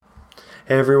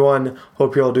Hey everyone,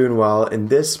 hope you're all doing well. In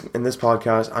this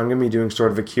podcast, I'm going to be doing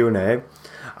sort of a Q&A.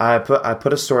 I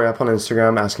put a story up on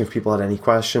Instagram asking if people had any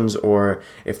questions or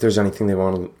if there's anything they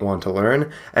want to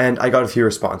learn, and I got a few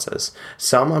responses.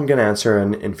 Some I'm going to answer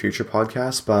in future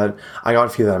podcasts, but I got a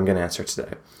few that I'm going to answer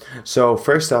today. So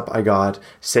first up, I got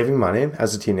saving money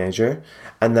as a teenager,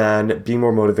 and then being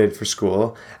more motivated for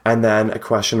school, and then a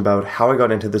question about how I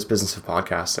got into this business of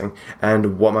podcasting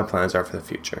and what my plans are for the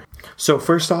future. So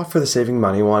first off, for the saving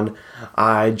money one,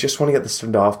 I just want to get this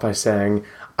started off by saying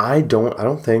I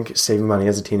don't think saving money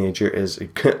as a teenager is a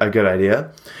good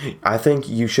idea. I think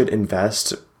you should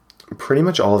invest pretty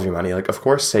much all of your money. Like, of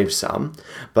course, save some,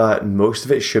 but most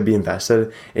of it should be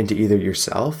invested into either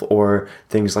yourself or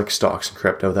things like stocks and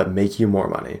crypto that make you more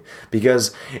money.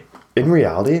 Because in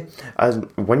reality,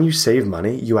 when you save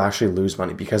money, you actually lose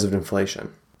money because of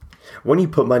inflation. When you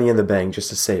put money in the bank just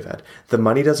to save it, the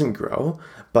money doesn't grow,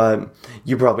 but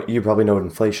you probably know what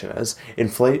inflation is.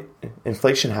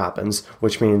 Inflation happens,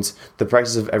 which means the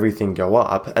prices of everything go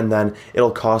up, and then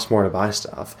it'll cost more to buy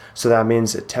stuff. So that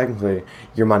means that technically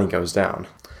your money goes down.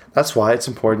 That's why it's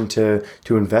important to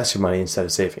invest your money instead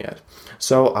of saving it.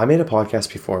 So I made a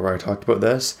podcast before where I talked about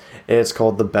this. It's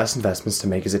called The Best Investments to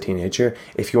Make as a Teenager.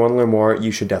 If you want to learn more,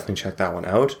 you should definitely check that one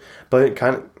out. But it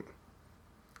kind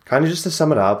of just to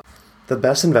sum it up, the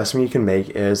best investment you can make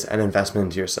is an investment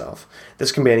into yourself.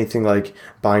 This can be anything like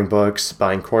buying books,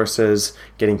 buying courses,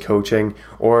 getting coaching,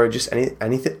 or just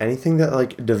anything that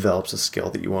like develops a skill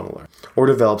that you want to learn or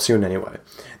develops you in any way.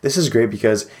 This is great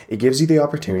because it gives you the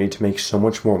opportunity to make so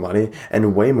much more money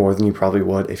and way more than you probably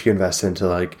would if you invest into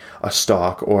like a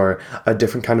stock or a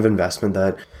different kind of investment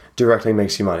that directly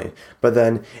makes you money. But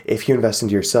then if you invest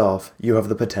into yourself, you have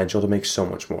the potential to make so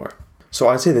much more. So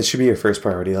I'd say this should be your first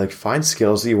priority. Like, find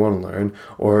skills that you want to learn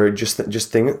or just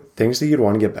things that you'd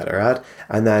want to get better at,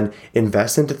 and then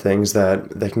invest into things that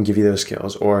can give you those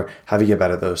skills or have you get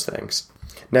better at those things.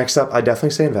 Next up, I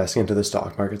definitely say investing into the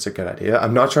stock market's a good idea.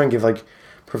 I'm not trying to give like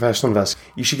professional investment.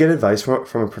 You should get advice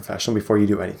from a professional before you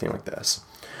do anything like this.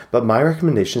 But my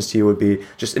recommendations to you would be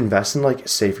just invest in like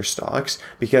safer stocks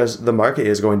because the market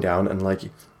is going down and like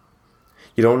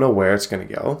you don't know where it's going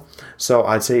to go. So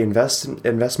I'd say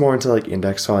invest more into like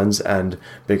index funds and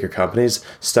bigger companies,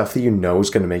 stuff that you know is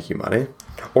going to make you money,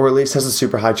 or at least has a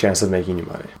super high chance of making you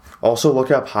money. Also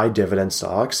look up high dividend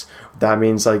stocks. That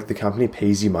means like the company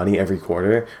pays you money every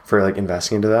quarter for like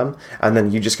investing into them, and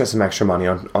then you just get some extra money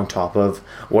on top of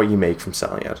what you make from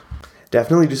selling it.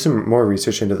 Definitely do some more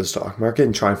research into the stock market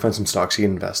and try and find some stocks you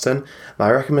can invest in. My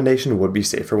recommendation would be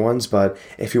safer ones, but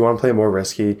if you want to play more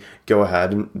risky, go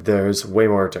ahead. There's way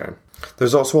more return.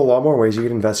 There's also a lot more ways you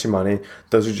can invest your money.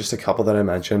 Those are just a couple that I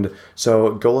mentioned.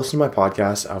 So go listen to my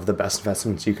podcast of the best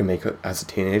investments you can make as a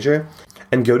teenager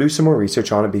and go do some more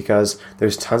research on it because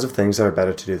there's tons of things that are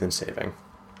better to do than saving.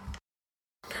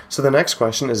 So the next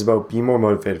question is about being more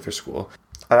motivated for school.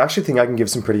 I actually think I can give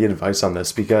some pretty good advice on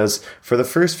this because for the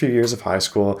first few years of high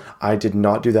school, I did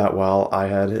not do that well. I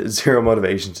had zero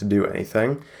motivation to do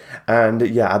anything. And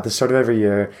yeah, at the start of every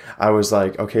year, I was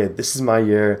like, okay, this is my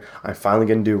year. I'm finally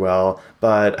going to do well.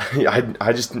 But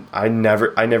I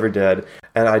never did.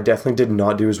 And I definitely did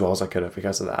not do as well as I could have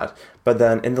because of that. But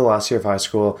then in the last year of high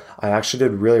school, I actually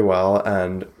did really well.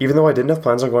 And even though I didn't have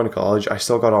plans on going to college, I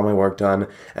still got all my work done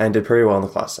and did pretty well in the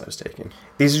classes I was taking.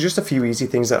 These are just a few easy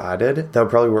things that I did that would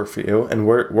probably work for you and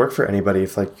work for anybody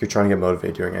if like you're trying to get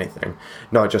motivated doing anything,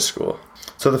 not just school.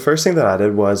 So the first thing that I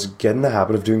did was get in the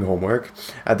habit of doing homework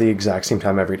at the exact same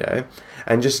time every day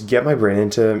and just get my brain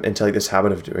into like this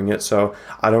habit of doing it so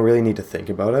I don't really need to think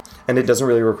about it and it doesn't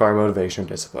really require motivation or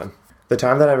discipline. The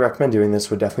time that I recommend doing this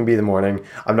would definitely be the morning.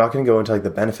 I'm not going to go into like the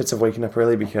benefits of waking up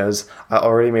early because I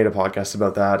already made a podcast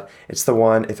about that. It's the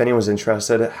one, if anyone's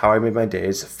interested, how I made my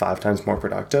days 5 times more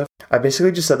productive. I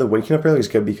basically just said that waking up early is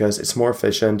good because it's more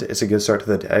efficient, it's a good start to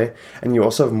the day, and you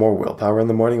also have more willpower in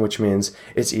the morning, which means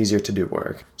it's easier to do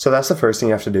work. So that's the first thing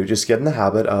you have to do. Just get in the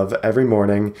habit of every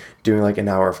morning doing like an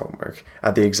hour of homework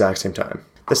at the exact same time.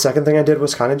 The second thing I did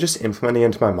was kind of just implementing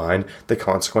into my mind the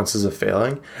consequences of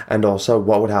failing and also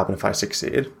what would happen if I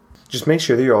succeed. Just make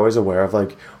sure that you're always aware of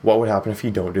like what would happen if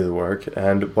you don't do the work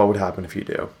and what would happen if you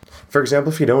do. For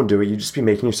example, if you don't do it, you'd just be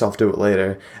making yourself do it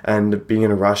later and being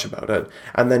in a rush about it.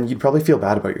 And then you'd probably feel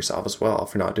bad about yourself as well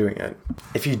for not doing it.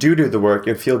 If you do the work,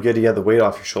 you'd feel good to get the weight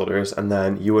off your shoulders and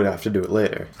then you would have to do it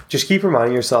later. Just keep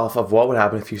reminding yourself of what would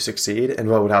happen if you succeed and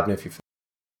what would happen if you fail.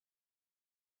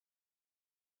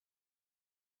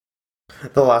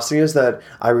 The last thing is that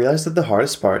I realized that the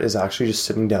hardest part is actually just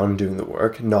sitting down and doing the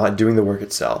work, not doing the work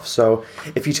itself. So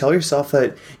if you tell yourself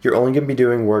that you're only going to be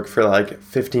doing work for like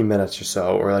 15 minutes or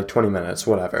so, or like 20 minutes,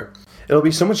 whatever, It'll be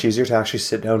so much easier to actually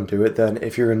sit down and do it than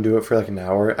if you're going to do it for like an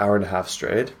hour, hour and a half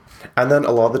straight. And then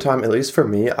a lot of the time, at least for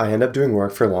me, I end up doing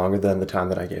work for longer than the time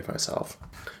that I gave myself.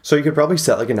 So you could probably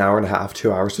set like an hour and a half,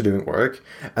 2 hours to doing work,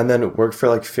 and then work for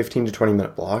like 15 to 20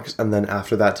 minute blocks, and then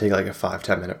after that take like a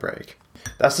 5-10 minute break.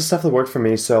 That's the stuff that worked for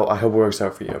me, so I hope it works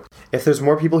out for you. If there's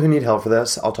more people who need help for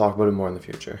this, I'll talk about it more in the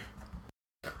future.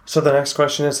 So the next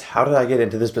question is, how did I get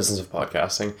into this business of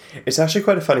podcasting? It's actually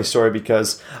quite a funny story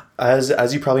because,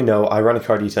 as you probably know, I run a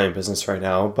car detailing business right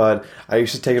now, but I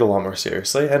used to take it a lot more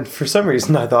seriously. And for some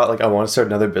reason, I thought like I want to start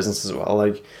another business as well.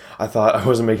 Like I thought I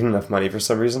wasn't making enough money for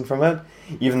some reason from it,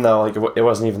 even though like it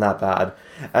wasn't even that bad.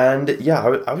 And yeah,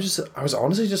 I was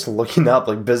honestly just looking up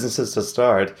like businesses to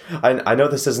start. I know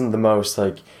this isn't the most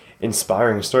like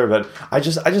inspiring story, but I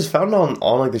just found it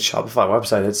on like the Shopify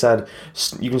website. It said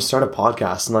you can start a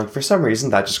podcast, and like for some reason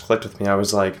that just clicked with me. I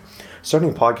was like, starting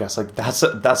a podcast, like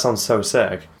that sounds so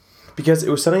sick, because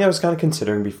it was something I was kind of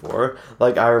considering before.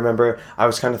 Like I remember I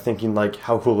was kind of thinking like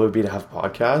how cool it would be to have a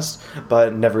podcast,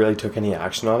 but never really took any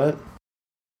action on it.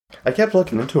 I kept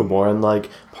looking into it more, and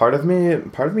like part of me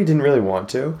didn't really want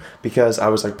to, because I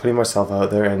was like putting myself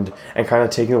out there and kind of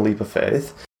taking a leap of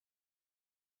faith.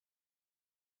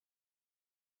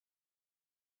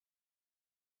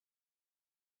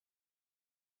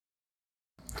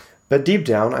 But deep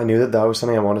down, I knew that was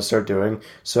something I wanted to start doing.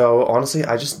 So honestly,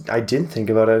 I didn't think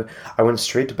about it. I went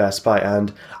straight to Best Buy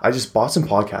and I just bought some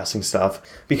podcasting stuff,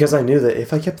 because I knew that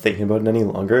if I kept thinking about it any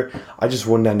longer, I just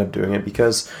wouldn't end up doing it,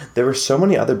 because there were so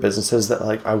many other businesses that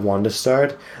like I wanted to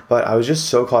start, but I was just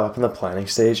so caught up in the planning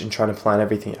stage and trying to plan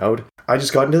everything out. I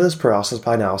just got into this paralysis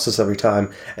by analysis every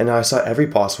time, and I saw every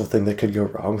possible thing that could go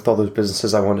wrong with all those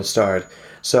businesses I wanted to start.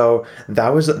 So that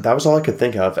was all I could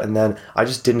think of, and then I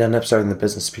just didn't end up starting the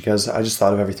business because I just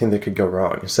thought of everything that could go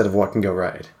wrong instead of what can go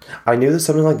right. I knew that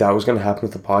something like that was going to happen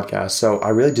with the podcast, so I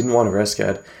really didn't want to risk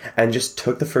it, and just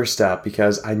took the first step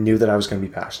because I knew that I was going to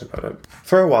be passionate about it.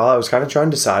 For a while, I was kind of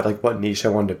trying to decide like what niche I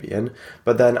wanted to be in,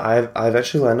 but then I've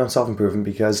actually landed on self-improvement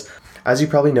because, as you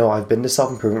probably know, I've been into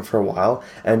self-improvement for a while,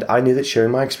 and I knew that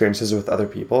sharing my experiences with other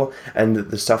people and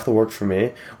the stuff that worked for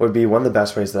me would be one of the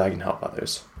best ways that I can help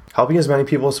others. Helping as many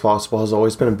people as possible has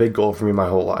always been a big goal for me my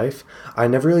whole life. I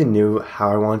never really knew how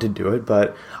I wanted to do it,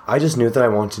 but I just knew that I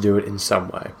wanted to do it in some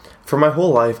way. For my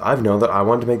whole life, I've known that I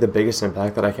wanted to make the biggest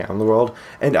impact that I can in the world,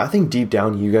 and I think deep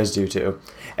down you guys do too.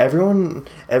 Everyone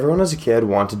as a kid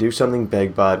wanted to do something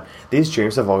big, but these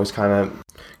dreams have always kind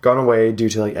of gone away due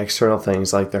to like external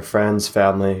things like their friends,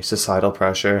 family, societal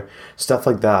pressure, stuff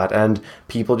like that, and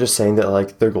people just saying that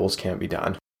like their goals can't be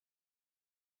done.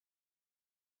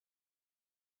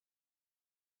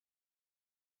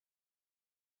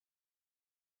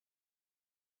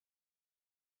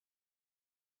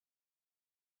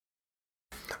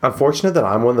 I'm fortunate that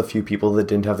I'm one of the few people that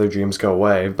didn't have their dreams go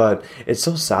away, but it's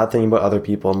so sad thinking about other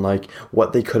people and like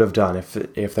what they could have done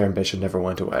if their ambition never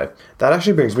went away. That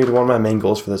actually brings me to one of my main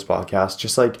goals for this podcast,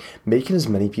 just like making as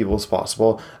many people as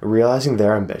possible realizing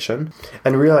their ambition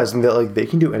and realizing that like they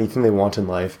can do anything they want in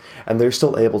life and they're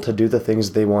still able to do the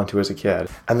things they want to as a kid.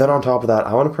 And then on top of that,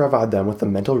 I want to provide them with the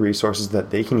mental resources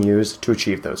that they can use to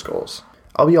achieve those goals.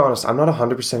 I'll be honest, I'm not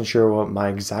 100% sure what my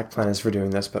exact plan is for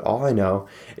doing this, but all I know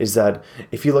is that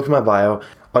if you look at my bio,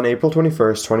 on April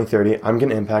 21st, 2030, I'm going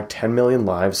to impact 10 million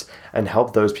lives and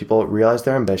help those people realize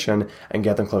their ambition and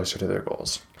get them closer to their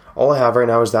goals. All I have right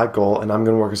now is that goal, and I'm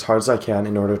going to work as hard as I can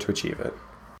in order to achieve it.